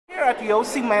at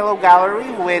Yossi Milo Gallery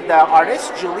with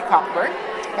artist Julie Cockburn,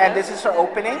 and this is her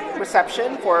opening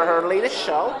reception for her latest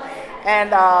show.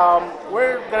 And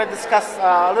we're going to discuss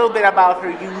a little bit about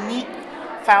her unique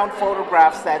found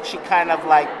photographs that she kind of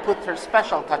like put her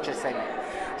special touches in.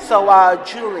 So,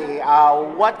 Julie,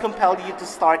 what compelled you to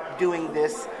start doing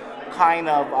this kind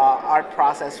of art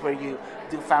process where you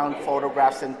do found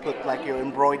photographs and put like your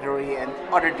embroidery and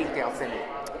other details in it?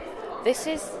 This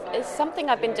is something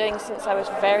I've been doing since I was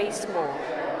very small.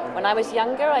 When I was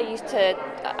younger,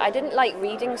 I didn't like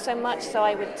reading so much, so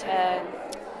I would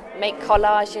make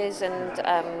collages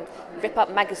and rip up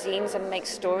magazines and make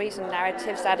stories and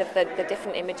narratives out of the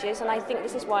different images. And I think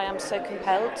this is why I'm so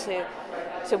compelled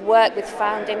to work with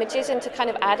found images and to kind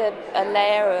of add a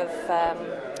layer of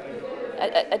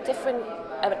a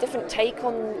different take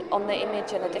on the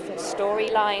image and a different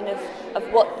storyline of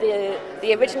what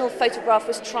the original photograph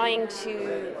was trying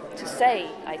to say,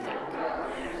 I think.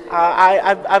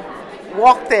 I've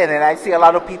walked in and I see a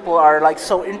lot of people are like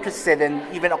so interested in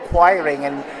even acquiring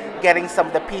and getting some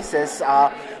of the pieces.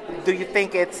 Do you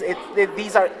think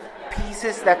these are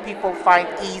pieces that people find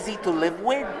easy to live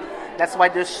with? That's why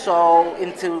they're so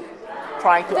into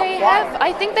trying to acquire.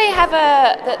 I think they have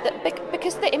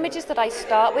because the images that I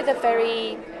start with are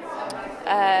very.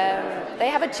 They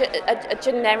have a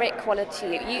generic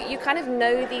quality. You kind of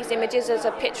know these images as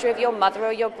a picture of your mother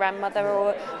or your grandmother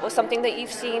or something that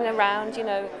you've seen around, you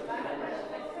know.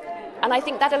 And I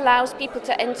think that allows people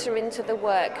to enter into the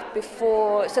work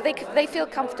before, so they feel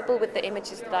comfortable with the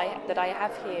images that I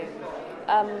have here.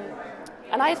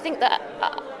 And I think that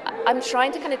I'm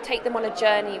trying to kind of take them on a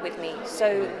journey with me.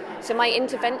 So my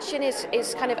intervention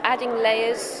is kind of adding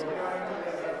layers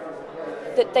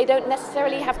that they don't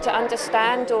necessarily have to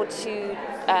understand or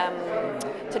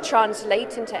to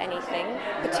translate into anything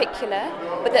particular,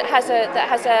 but that has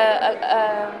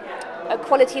a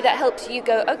quality that helps you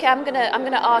go, okay, I'm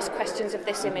gonna ask questions of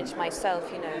this image myself,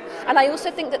 you know. And I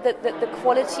also think that the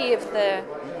quality of the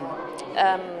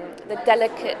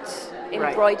delicate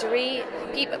embroidery,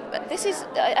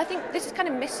 I think this is kind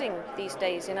of missing these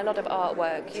days in a lot of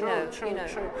artwork, you know. True.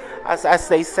 As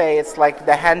they say, it's like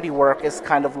the handiwork is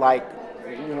kind of like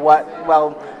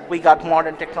we got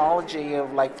modern technology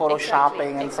of like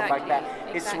photoshopping and stuff like that.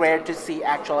 It's rare to see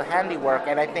actual handiwork,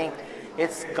 and I think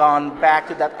it's gone back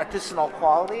to that artisanal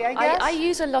quality, I guess. I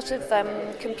use a lot of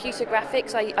computer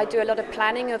graphics. I do a lot of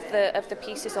planning of the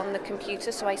pieces on the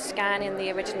computer, so I scan in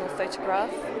the original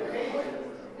photograph.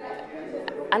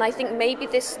 And I think maybe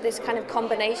this kind of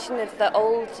combination of the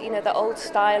old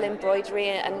style embroidery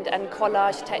and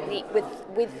collage technique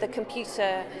with the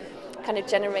computer kind of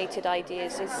generated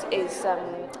ideas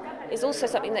is also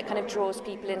something that kind of draws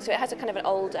people in. So it has a kind of an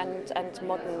old and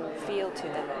modern feel to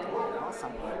them.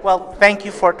 Awesome. Well, thank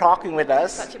you for talking with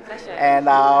us. Such a pleasure. And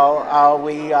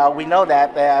we know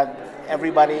that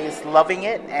everybody is loving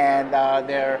it, and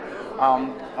they're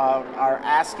are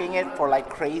asking it for like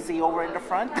crazy over in the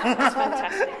front. That's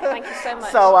fantastic. Thank you so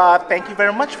much. So thank you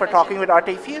very much for talking with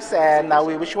Arte Fuse, and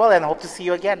we wish you well and hope to see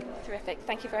you again. Terrific.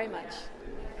 Thank you very much.